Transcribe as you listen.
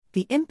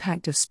The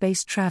impact of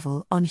space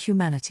travel on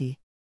humanity.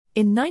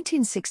 In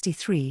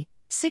 1963,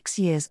 6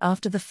 years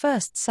after the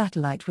first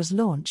satellite was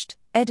launched,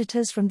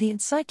 editors from the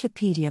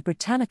Encyclopaedia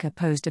Britannica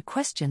posed a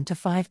question to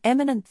 5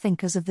 eminent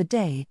thinkers of the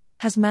day: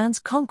 has man's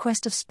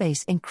conquest of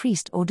space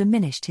increased or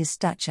diminished his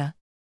stature?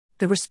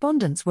 The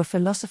respondents were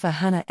philosopher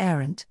Hannah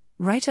Arendt,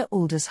 writer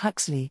Aldous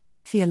Huxley,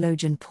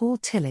 theologian Paul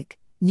Tillich,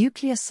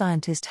 nuclear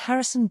scientist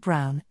Harrison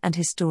Brown, and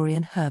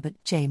historian Herbert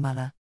J.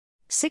 Muller.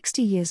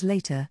 60 years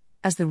later,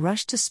 as the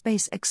rush to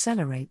space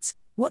accelerates,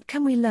 what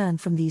can we learn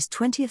from these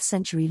 20th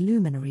century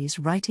luminaries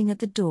writing at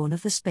the dawn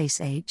of the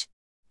space age?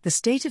 The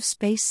state of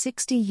space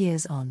 60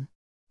 years on.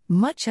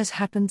 Much has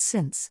happened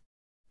since.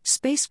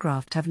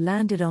 Spacecraft have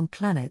landed on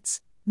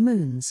planets,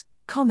 moons,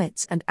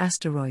 comets, and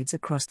asteroids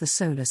across the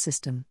solar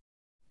system.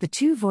 The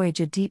 2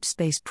 Voyager deep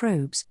space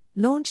probes,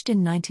 launched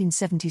in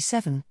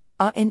 1977,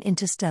 are in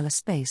interstellar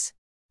space.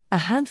 A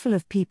handful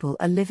of people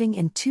are living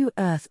in 2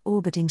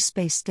 Earth-orbiting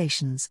space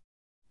stations.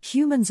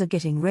 Humans are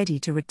getting ready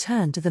to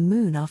return to the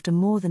Moon after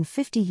more than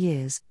 50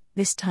 years,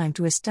 this time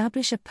to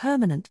establish a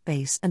permanent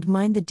base and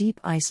mine the deep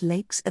ice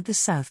lakes at the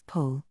South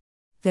Pole.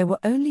 There were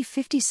only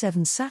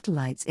 57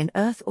 satellites in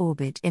Earth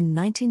orbit in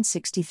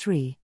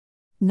 1963.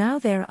 Now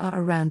there are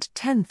around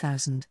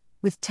 10,000,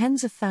 with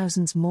tens of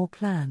thousands more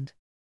planned.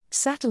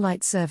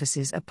 Satellite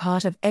services are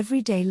part of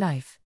everyday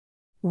life.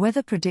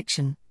 Weather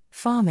prediction,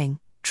 farming,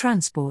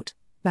 transport,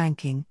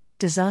 banking,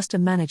 disaster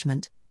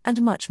management,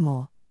 and much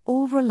more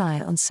all rely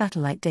on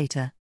satellite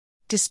data.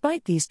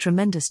 Despite these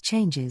tremendous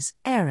changes,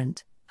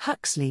 Arendt,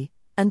 Huxley,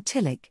 and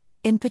Tillich,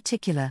 in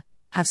particular,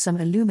 have some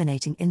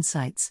illuminating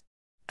insights.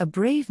 A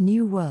Brave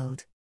New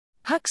World.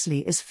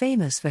 Huxley is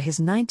famous for his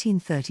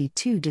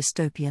 1932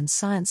 dystopian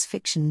science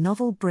fiction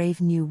novel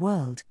Brave New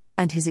World,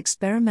 and his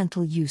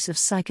experimental use of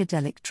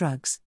psychedelic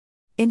drugs.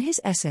 In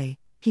his essay,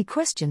 he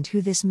questioned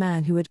who this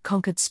man who had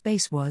conquered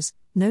space was,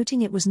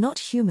 noting it was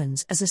not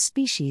humans as a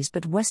species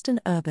but Western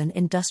urban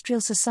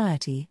industrial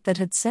society that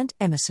had sent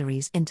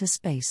emissaries into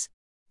space.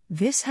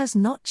 This has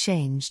not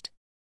changed.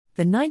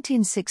 The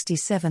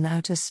 1967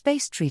 Outer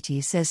Space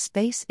Treaty says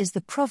space is the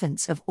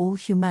province of all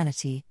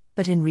humanity,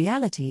 but in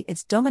reality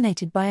it's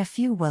dominated by a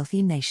few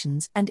wealthy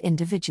nations and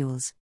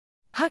individuals.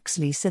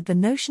 Huxley said the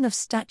notion of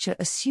stature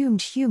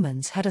assumed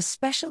humans had a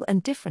special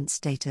and different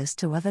status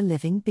to other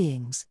living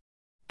beings.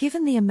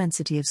 Given the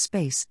immensity of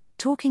space,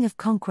 talking of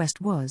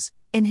conquest was,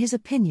 in his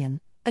opinion,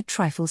 a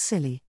trifle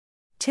silly.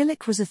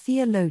 Tillich was a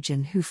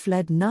theologian who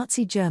fled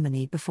Nazi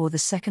Germany before the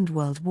Second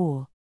World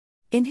War.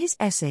 In his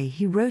essay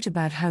he wrote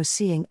about how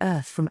seeing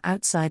Earth from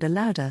outside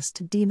allowed us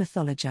to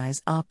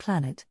demythologize our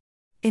planet.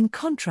 In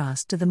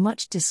contrast to the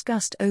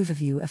much-discussed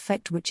overview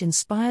effect which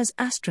inspires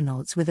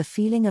astronauts with a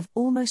feeling of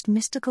almost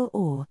mystical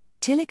awe,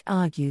 Tillich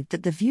argued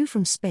that the view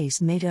from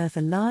space made Earth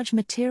a large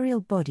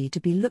material body to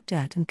be looked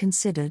at and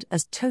considered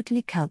as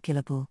totally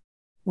calculable.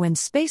 When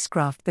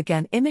spacecraft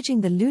began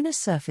imaging the lunar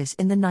surface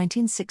in the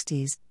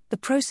 1960s, the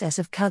process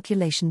of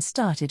calculation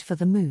started for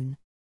the Moon.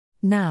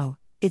 Now,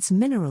 its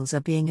minerals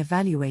are being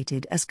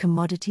evaluated as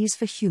commodities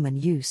for human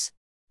use.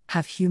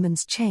 Have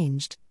humans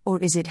changed, or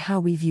is it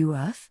how we view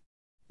Earth?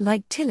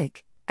 Like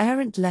Tillich,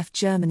 Arendt left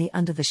Germany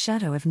under the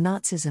shadow of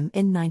Nazism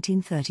in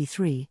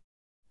 1933.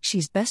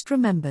 She's best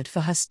remembered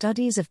for her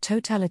studies of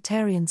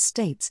totalitarian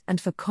states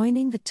and for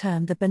coining the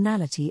term the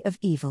banality of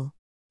evil.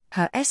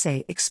 Her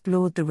essay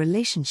explored the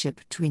relationship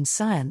between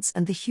science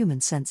and the human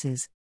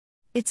senses.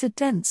 It's a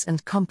dense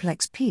and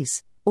complex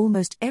piece.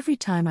 Almost every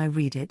time I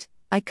read it,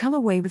 I come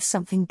away with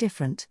something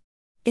different.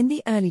 In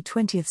the early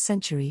 20th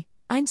century,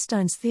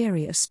 Einstein's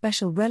theory of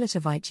special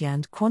relativity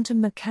and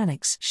quantum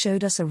mechanics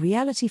showed us a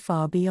reality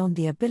far beyond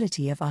the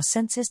ability of our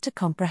senses to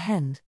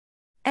comprehend.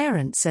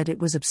 Arendt said it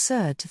was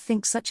absurd to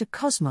think such a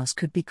cosmos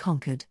could be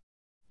conquered.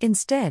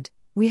 Instead,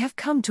 we have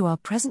come to our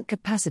present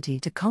capacity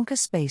to conquer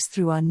space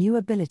through our new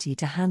ability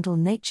to handle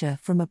nature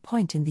from a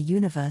point in the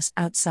universe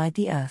outside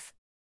the Earth.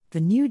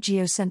 The new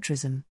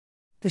geocentrism.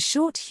 The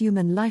short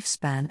human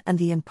lifespan and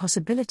the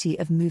impossibility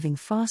of moving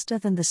faster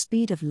than the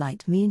speed of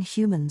light mean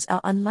humans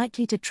are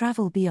unlikely to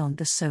travel beyond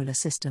the solar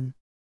system.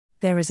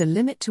 There is a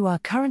limit to our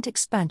current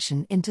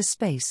expansion into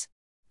space.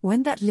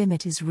 When that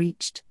limit is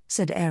reached,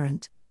 said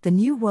Arendt, the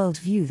new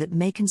worldview that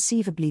may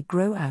conceivably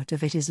grow out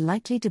of it is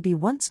likely to be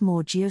once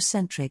more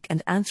geocentric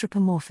and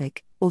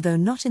anthropomorphic, although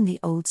not in the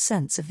old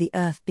sense of the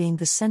Earth being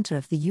the center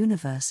of the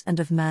universe and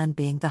of man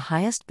being the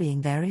highest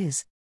being there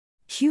is.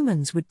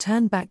 Humans would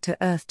turn back to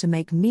Earth to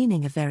make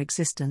meaning of their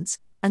existence,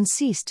 and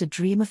cease to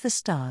dream of the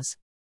stars.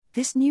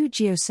 This new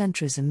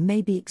geocentrism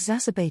may be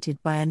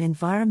exacerbated by an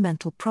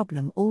environmental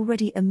problem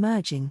already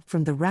emerging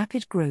from the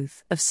rapid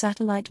growth of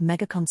satellite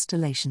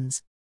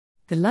megaconstellations.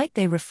 The light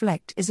they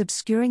reflect is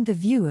obscuring the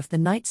view of the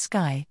night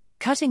sky,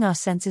 cutting our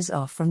senses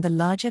off from the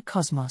larger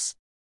cosmos.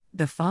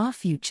 The far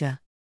future.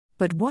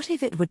 But what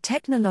if it were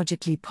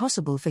technologically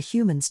possible for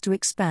humans to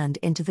expand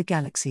into the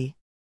galaxy?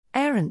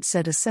 Arendt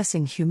said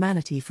assessing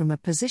humanity from a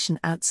position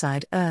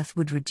outside Earth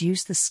would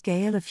reduce the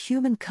scale of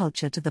human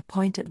culture to the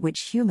point at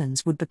which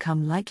humans would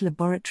become like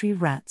laboratory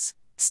rats,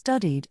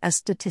 studied as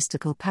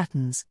statistical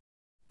patterns.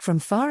 From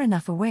far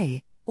enough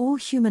away, all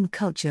human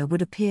culture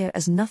would appear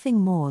as nothing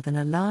more than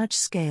a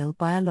large-scale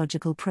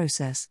biological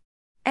process.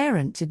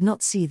 Arendt did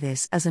not see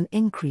this as an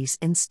increase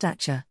in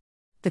stature.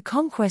 The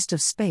conquest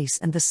of space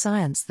and the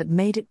science that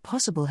made it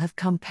possible have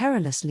come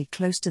perilously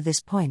close to this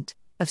point,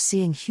 of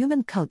seeing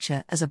human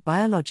culture as a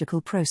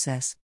biological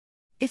process.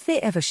 If they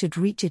ever should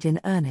reach it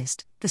in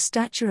earnest, the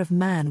stature of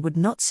man would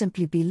not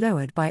simply be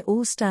lowered by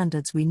all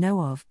standards we know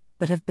of,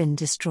 but have been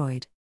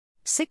destroyed.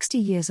 60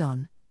 years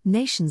on,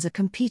 nations are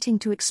competing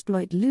to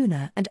exploit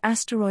lunar and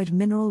asteroid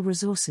mineral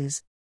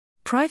resources.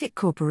 Private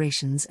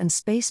corporations and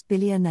space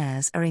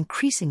billionaires are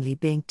increasingly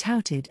being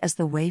touted as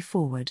the way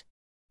forward.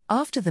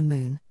 After the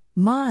Moon,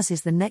 Mars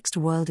is the next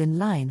world in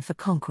line for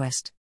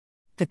conquest.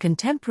 The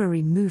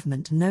contemporary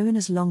movement known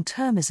as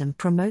long-termism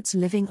promotes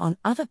living on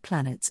other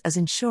planets as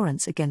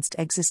insurance against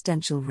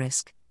existential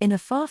risk, in a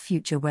far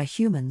future where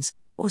humans,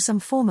 or some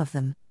form of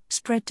them,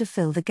 spread to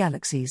fill the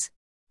galaxies.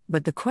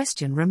 But the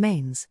question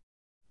remains: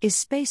 is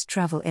space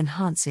travel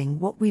enhancing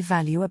what we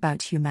value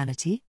about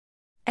humanity?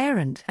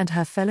 Arendt and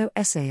her fellow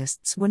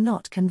essayists were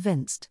not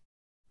convinced.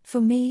 For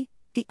me,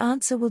 the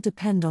answer will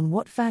depend on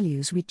what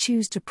values we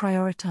choose to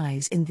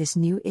prioritize in this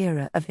new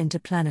era of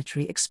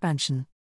interplanetary expansion.